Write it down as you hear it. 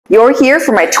You're here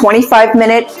for my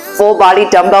 25-minute full body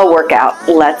dumbbell workout.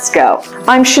 Let's go.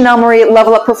 I'm Chanel Marie,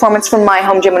 Level Up Performance from my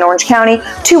home gym in Orange County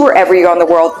to wherever you are in the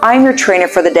world. I'm your trainer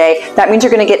for the day. That means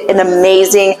you're gonna get an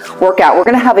amazing workout. We're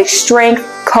gonna have a strength,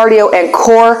 cardio, and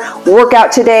core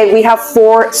workout today. We have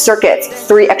 4 circuits,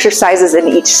 3 exercises in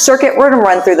each circuit. We're gonna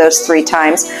run through those 3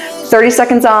 times. 30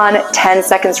 seconds on, 10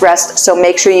 seconds rest, so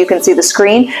make sure you can see the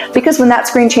screen, because when that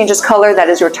screen changes color, that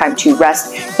is your time to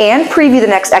rest and preview the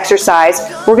next exercise.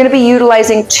 We're going to be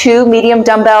utilizing 2 medium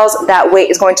dumbbells. That weight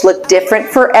is going to look different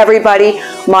for everybody.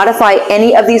 Modify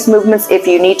any of these movements if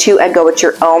you need to and go at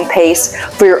your own pace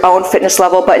for your own fitness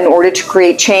level, but in order to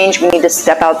create change, we need to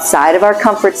step outside of our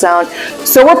comfort zone.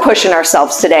 So we're pushing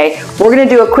ourselves today. We're going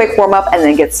to do a quick warm-up and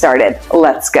then get started.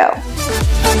 Let's go.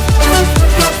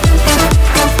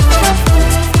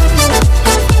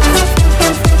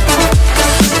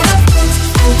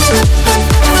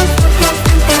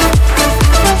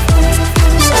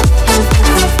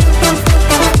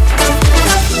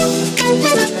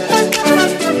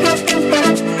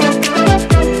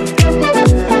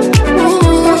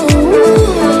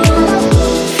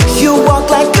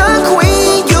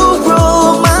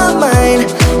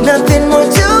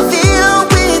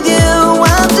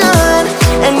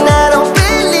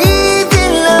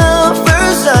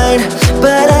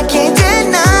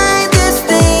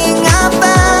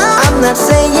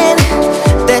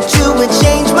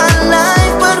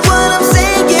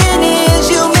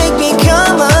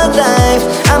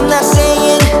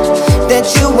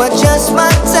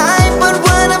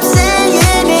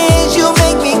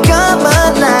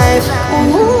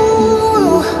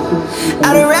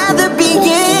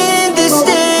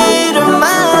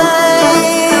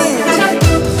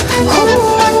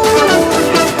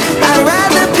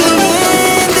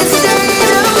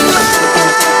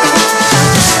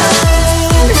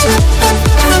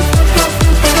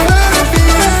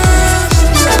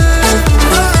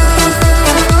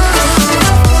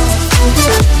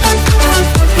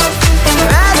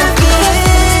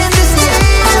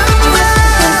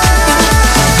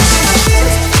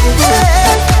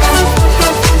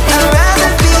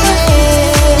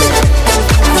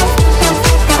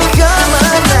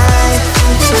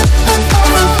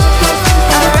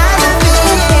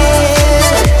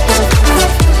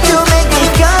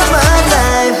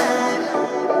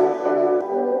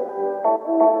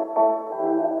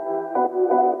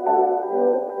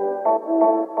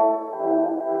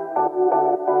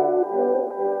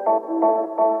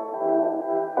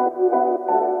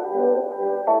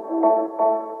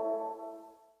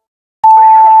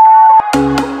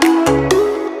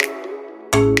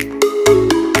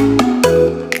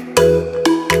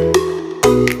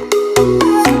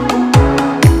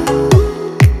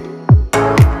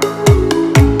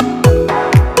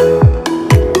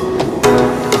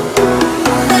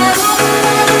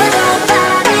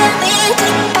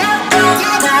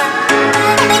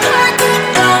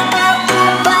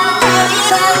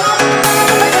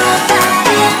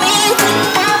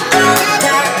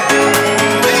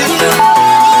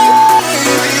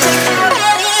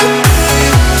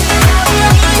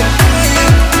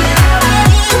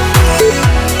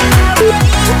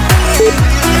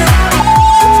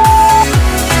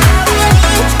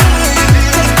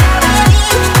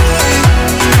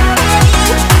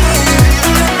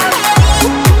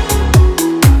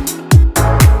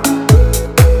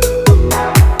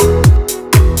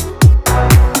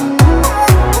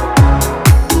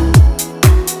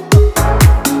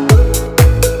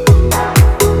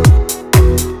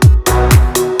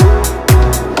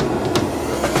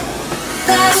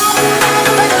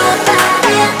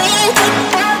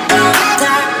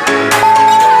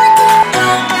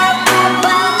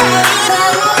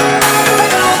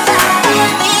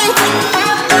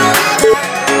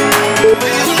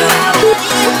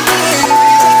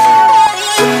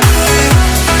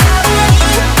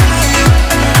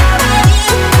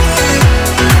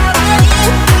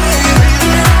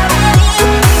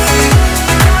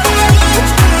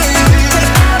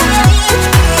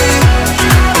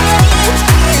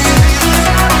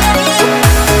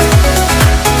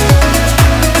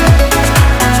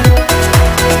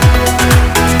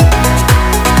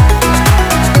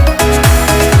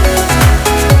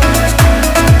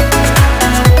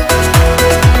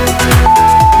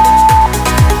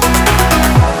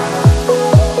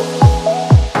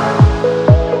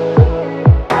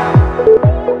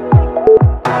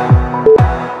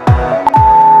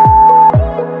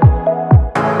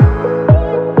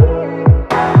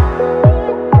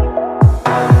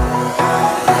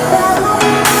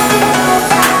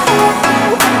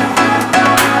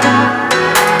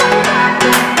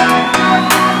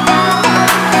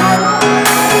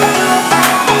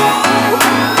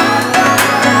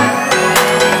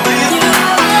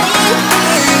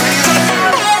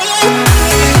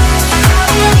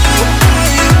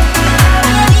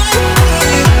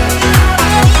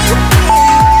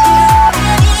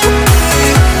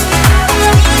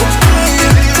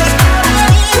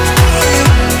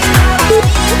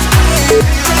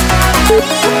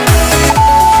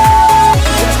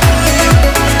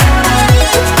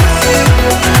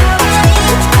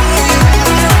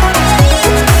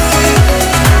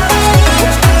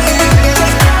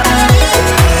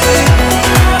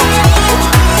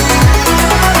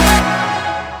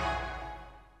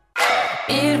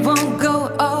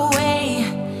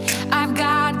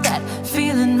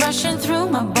 rushing through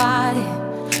my body.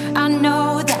 I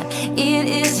know that it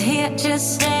is here to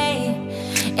stay.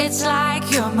 It's like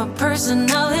you're my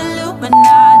personal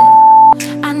Illuminati.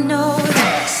 I know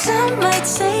that some might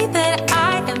say that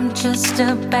I am just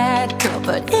a bad girl,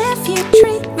 but if you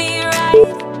treat me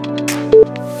right,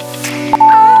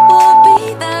 I will be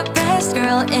the best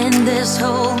girl in this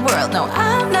whole world. No,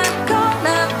 I'm not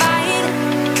gonna bite.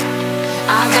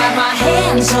 I got my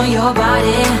hands on your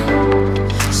body,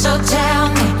 so tell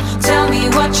me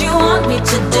what you want me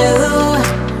to do.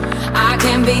 I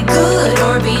can be good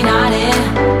or be naughty,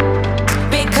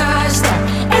 because there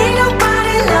ain't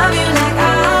nobody love you like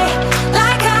I do,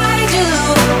 like I do,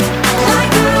 like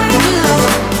I do,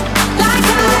 like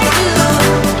I do,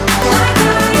 like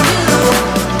I do.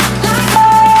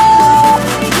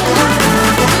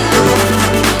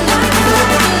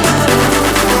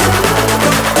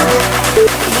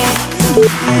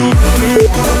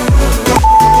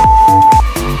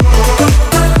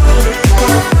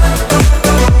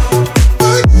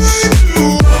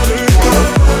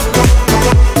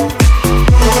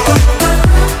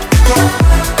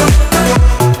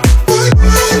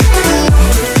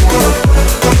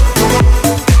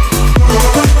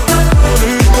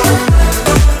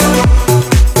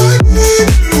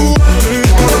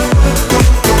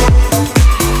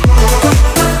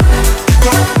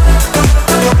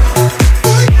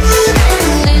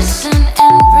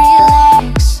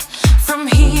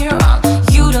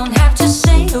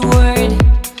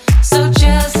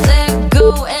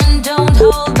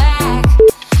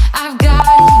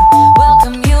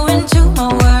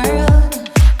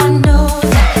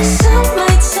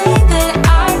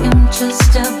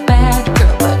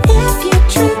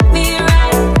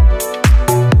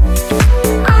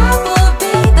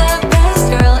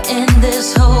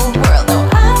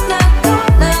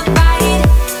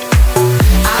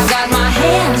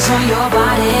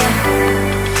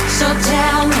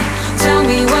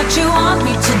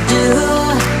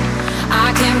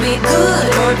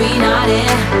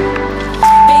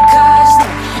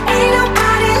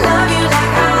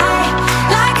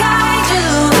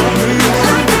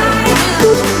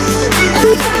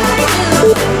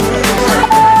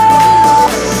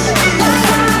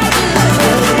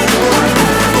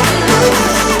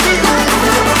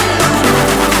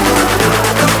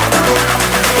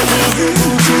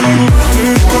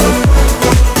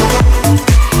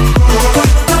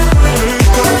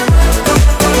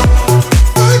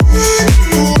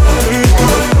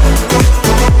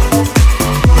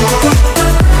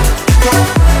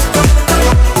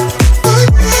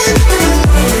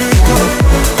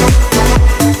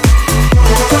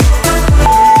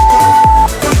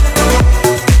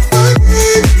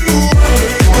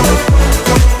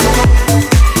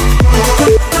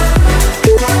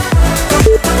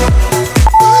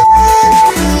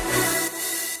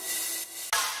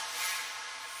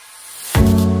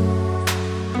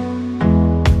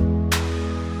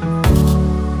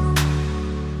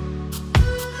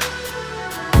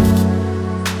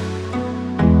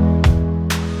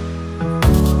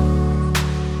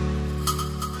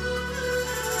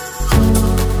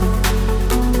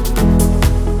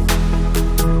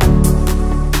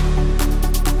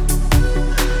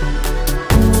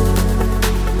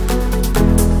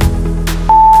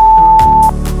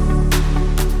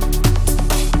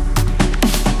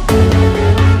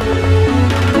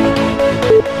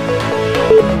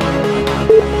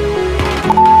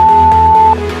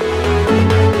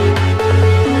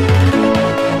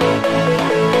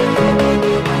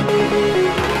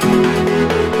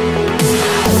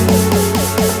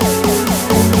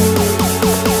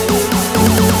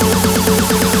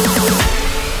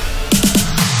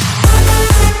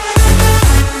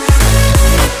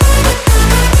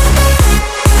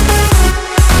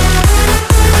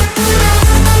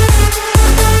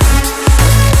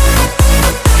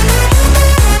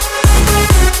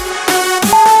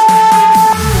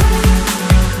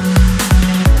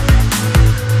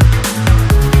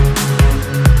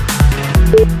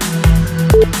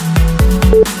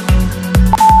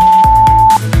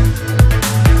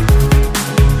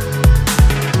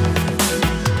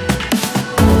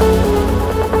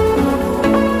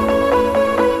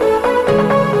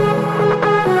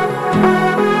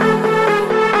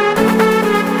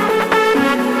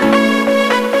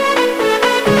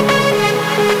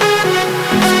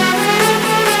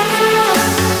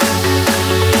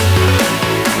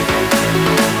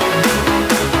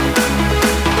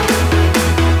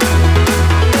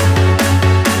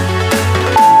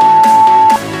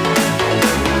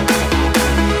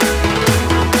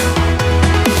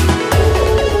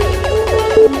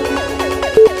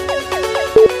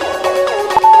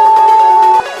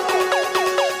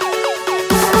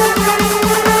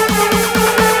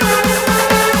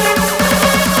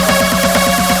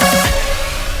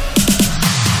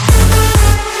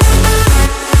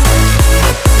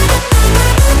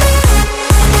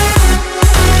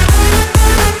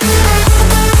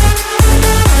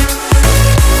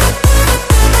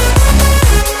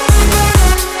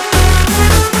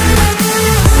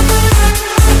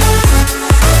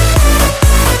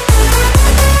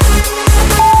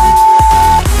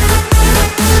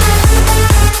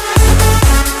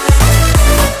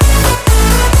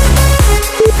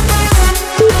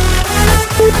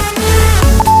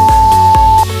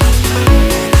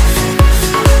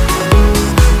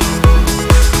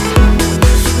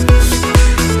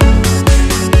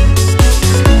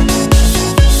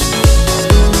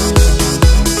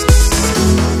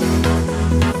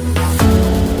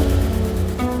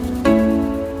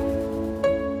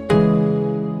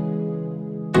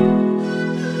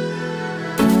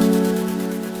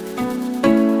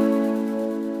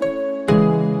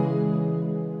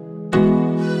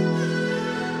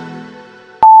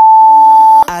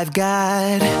 I've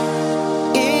got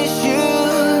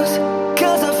issues,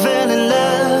 'cause I fell in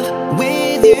love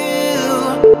with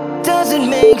you. Doesn't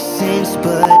make sense,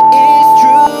 but it's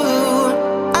true.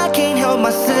 I can't help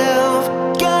myself,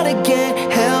 gotta get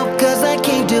help, 'cause I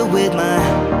can't deal with my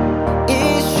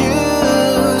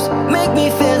issues. Make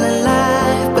me feel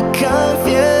alive, but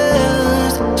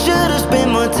confused. Should've spent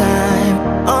more time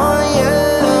on you,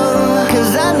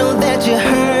 'cause I know that you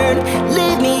hurt.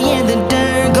 Leave me in the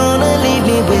dirt, gonna leave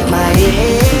me with my issues.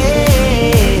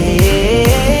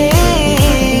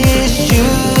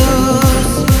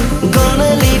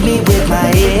 Gonna leave me with my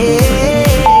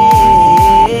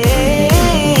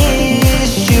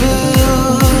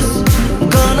issues.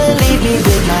 Gonna leave me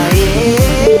with my issues.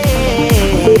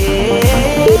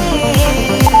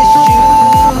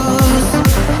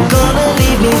 Gonna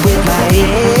leave me with my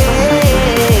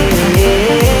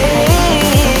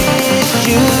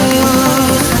issues.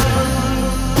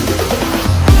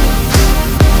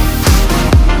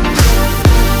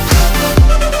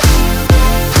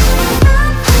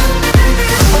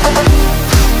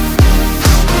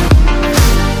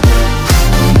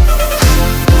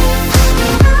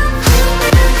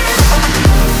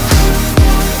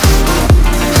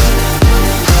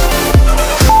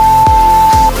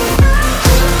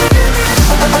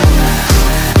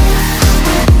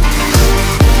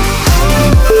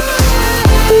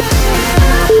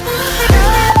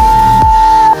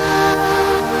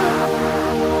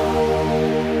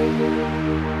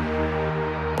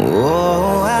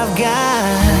 Oh, I've got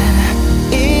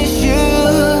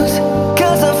issues,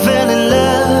 'cause I fell in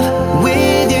love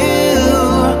with you.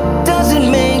 Doesn't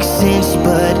make sense,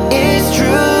 but it's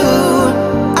true.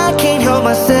 I can't help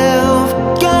myself,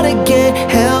 gotta get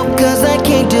help, 'cause I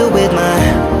can't deal with my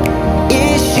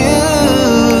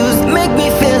issues. Make me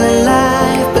feel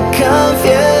alive, but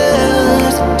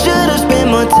confused. Should've spent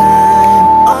more time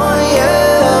on you,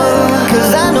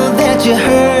 'cause I know that you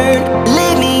hurt.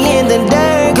 Leave me in the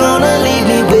dirt, gonna leave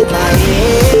me with my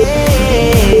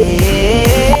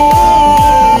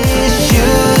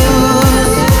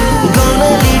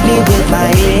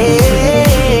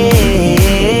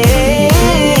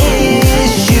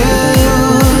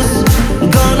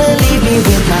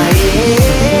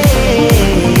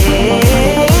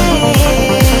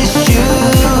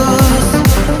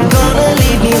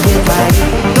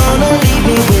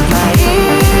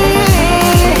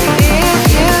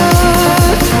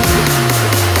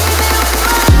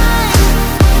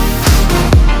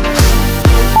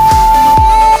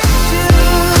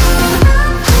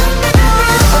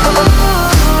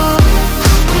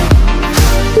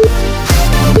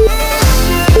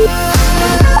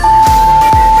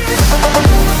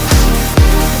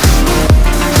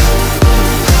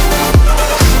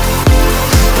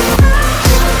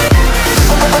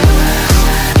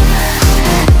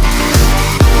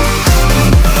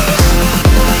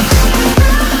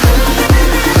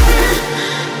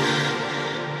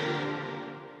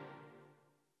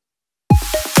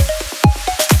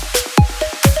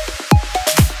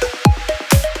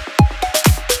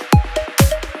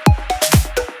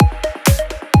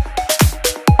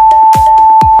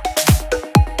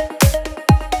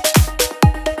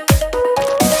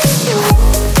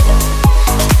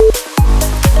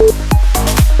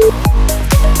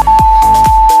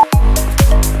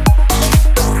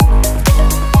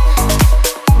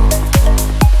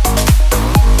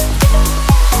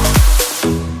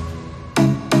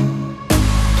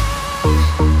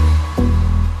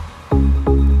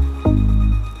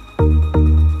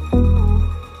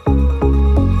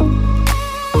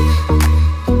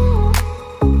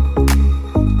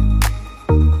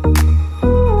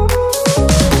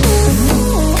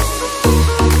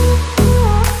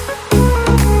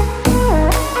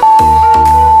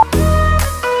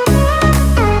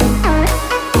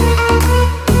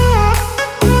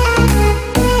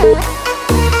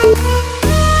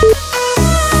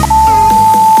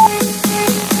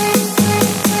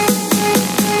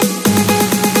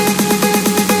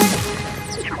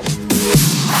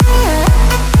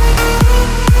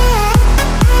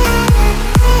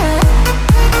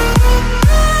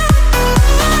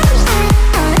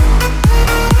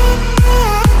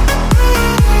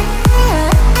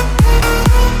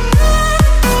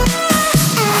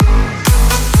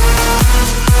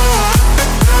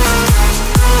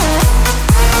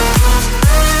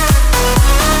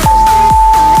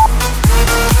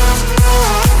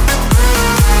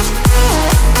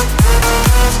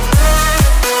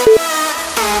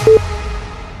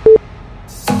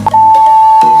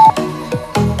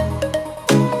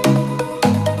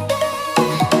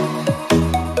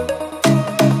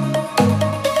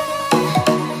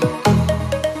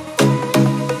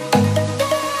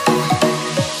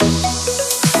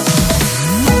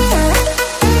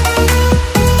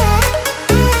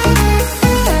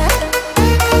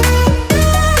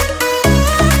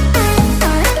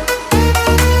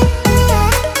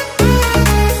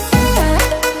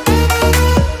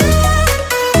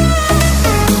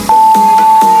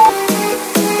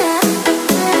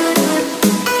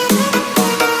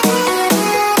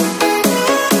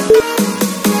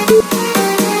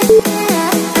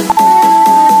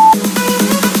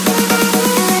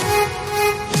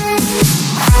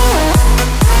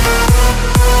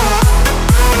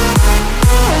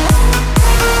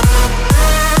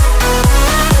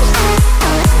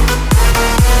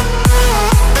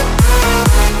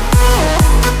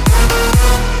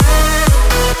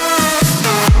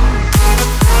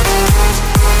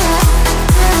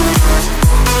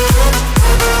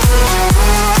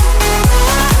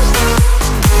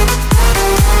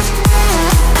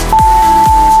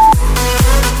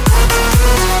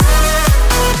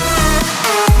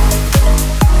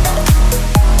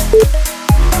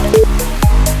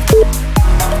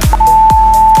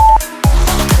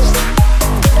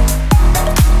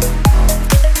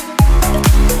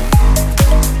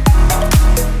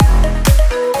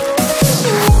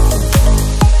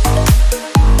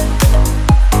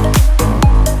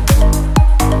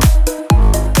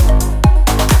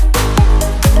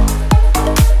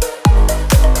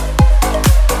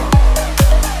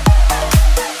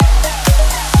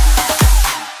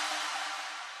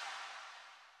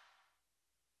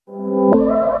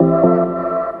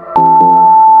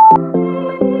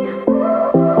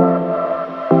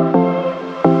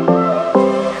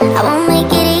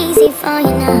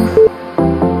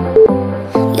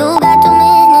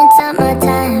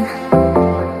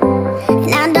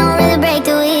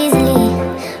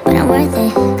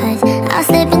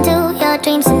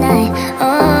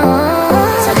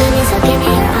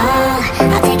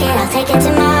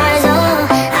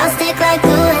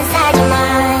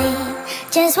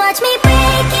watch me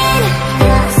breaking.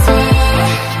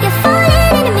 You're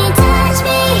falling into me, touch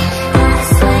me.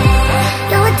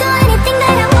 You would do anything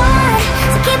that I want,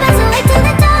 so keep us awake till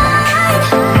the dawn.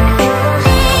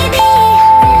 Baby,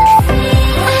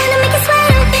 I wanna make you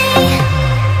sweat on me.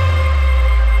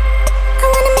 I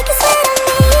wanna make you sweat on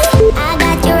me. I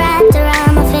got you wrapped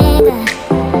around my finger,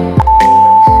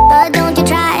 but don't you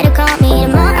try to call me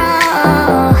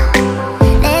tomorrow.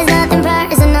 There's nothing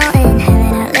personal in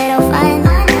having a little fun.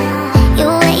 You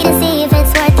wait and see if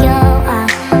it's worth your while.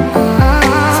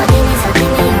 So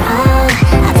give me your all.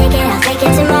 I'll take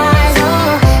it to Mars.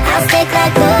 Oh, I'll stick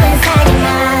like glue inside your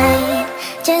mind.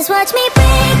 Just watch me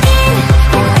breaking.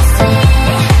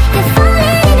 You're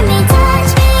falling into me,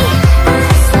 touch me.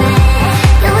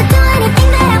 You would do anything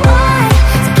that I want,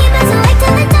 so keep us awake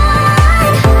till the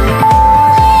dawn.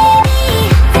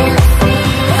 Baby,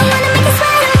 I wanna make you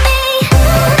sweat on me.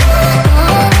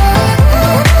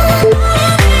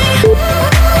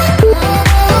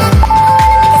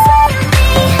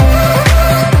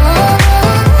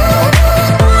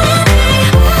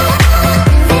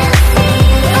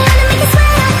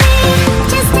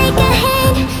 Just take a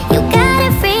hint, you got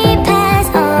a free pass.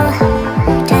 Oh,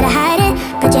 try to hide it,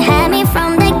 but you had me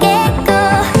from the get-go.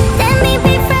 Let me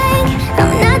be frank,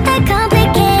 I'm not that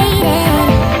complicated.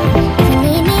 If you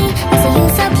need me, it's a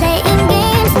use of playing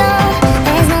games. No,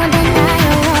 there's no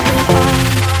denying what we want.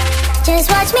 Just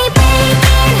watch me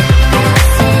breaking.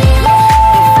 You're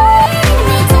falling into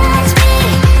me, touch me.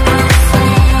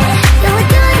 You would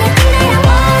do anything that I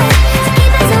want, so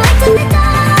keep us awake till the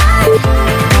dawn.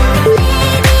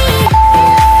 Baby, I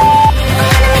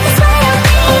wanna make you sweat on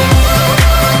me.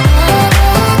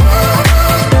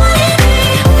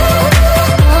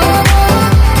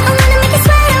 I wanna make you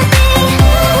sweat on me.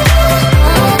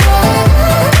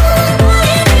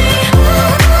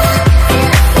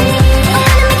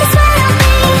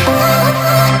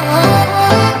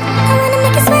 I wanna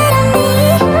make you sweat on me.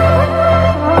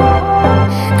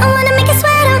 I wanna make you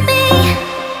sweat on me.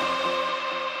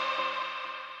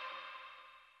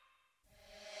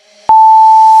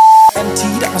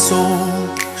 Emptied out my soul.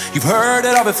 You've heard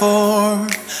it all before.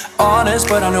 Honest,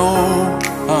 but I know.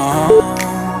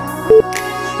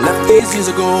 Left these years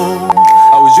ago.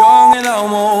 I was young and I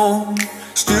almost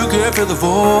still can't fill the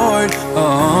void.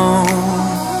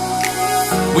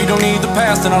 We don't need the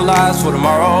past in our lives for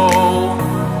tomorrow.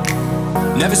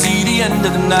 Never see the end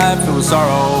of the night filled with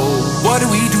sorrow. What do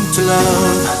we do to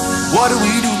love? What do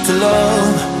we do to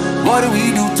love? What do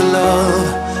we do to love?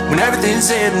 When everything's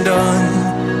said and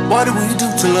done, what do we do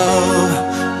to love?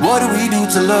 What do we do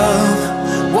to love?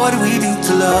 What do we do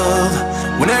to love?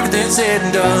 When everything's said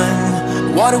and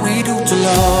done, what do we do to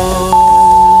love?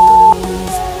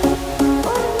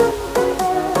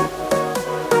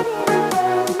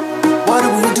 What do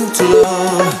we do to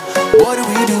love? What do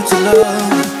we do to love?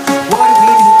 What do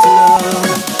we do to love?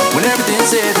 When everything's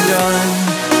said and done.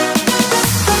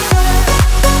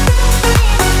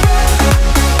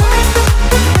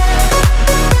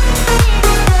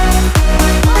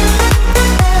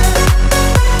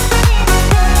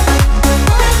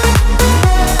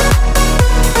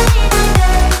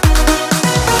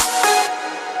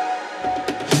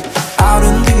 Out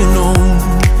in the unknown,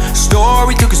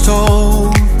 story took its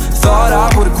toll. Thought I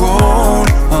would've grown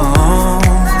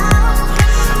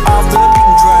off the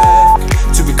beaten track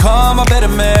to become a better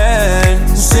man,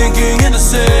 sinking in the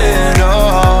sand.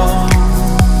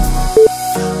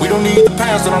 We don't need the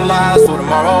past in our lives for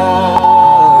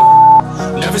tomorrow.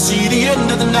 Never see the end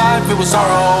of the night filled with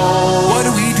sorrow. What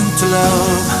do we do to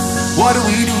love? What do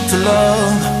we do to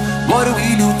love? What do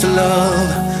we do to love?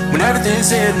 When everything's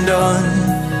said and done,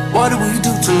 what do we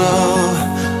do to love?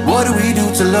 What do we do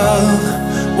to love?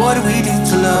 What do we do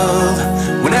to love?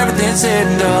 When everything's said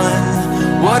and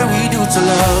done, what do we do to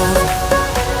love?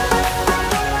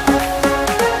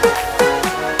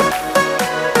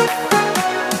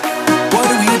 What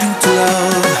do we do to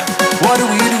love? What do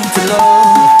we do to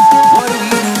love? What do we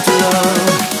do to love?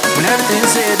 When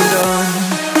everything's said and done,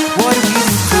 what do we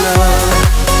do to love?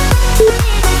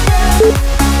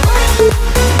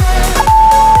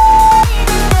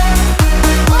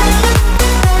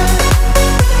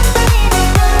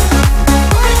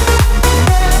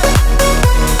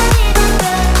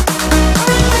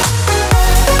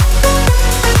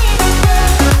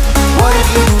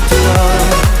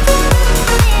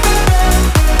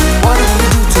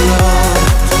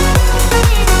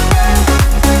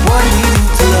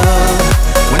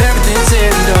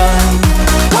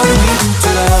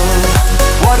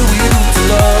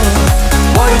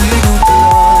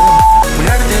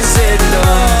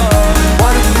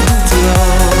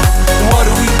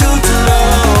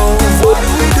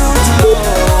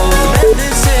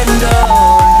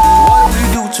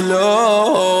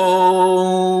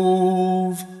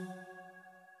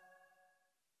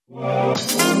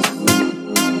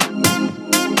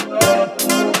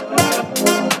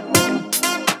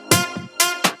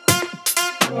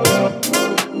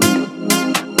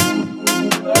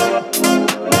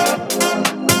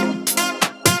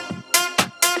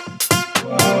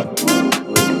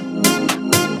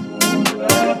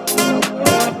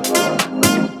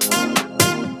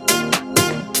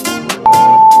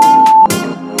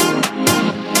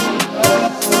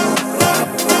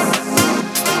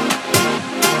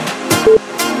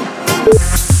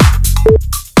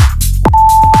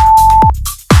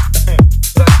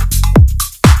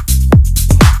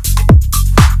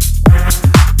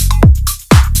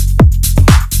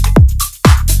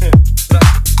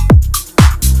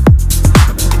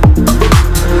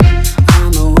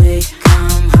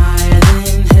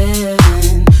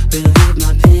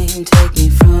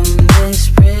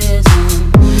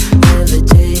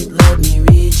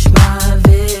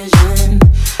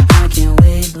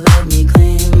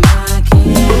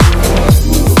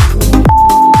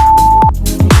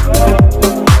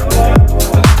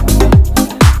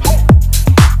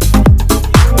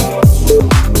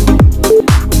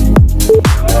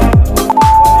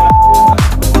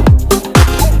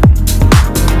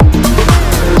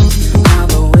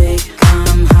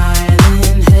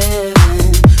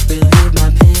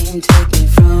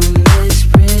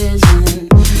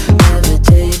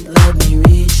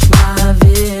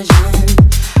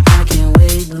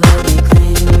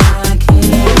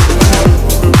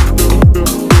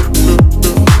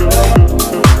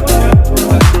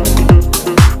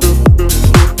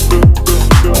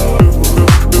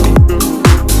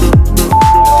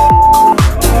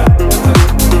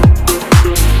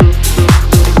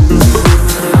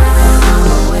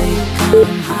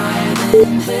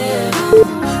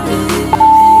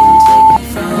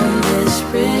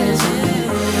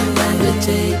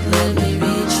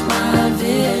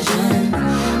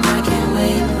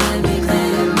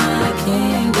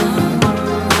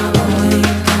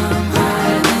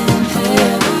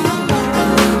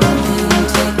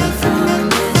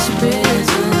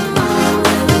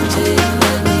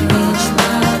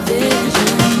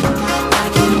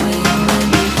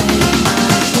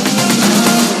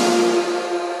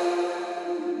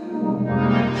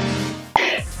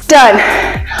 Done.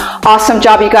 Awesome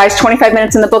job, you guys. 25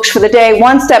 minutes in the books for the day.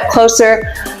 One step closer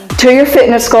to your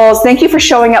fitness goals. Thank you for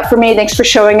showing up for me. Thanks for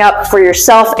showing up for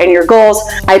yourself and your goals.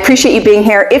 I appreciate you being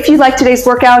here. If you like today's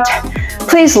workout,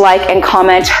 please like and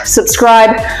comment,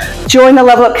 subscribe, join the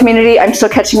Level Up community. I'm still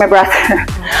catching my breath.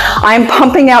 I'm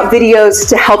pumping out videos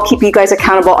to help keep you guys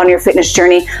accountable on your fitness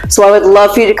journey. So I would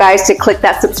love for you guys to click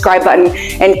that subscribe button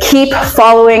and keep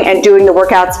following and doing the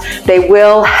workouts. They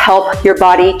will help your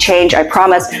body change, I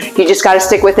promise. You just got to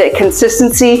stick with it.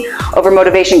 Consistency over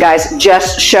motivation, guys.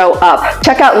 Just show up.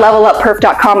 Check out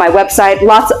levelupperf.com, my website.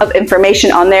 Lots of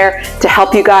information on there to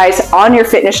help you guys on your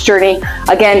fitness journey.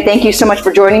 Again, thank you so much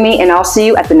for joining me, and I'll see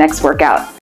you at the next workout.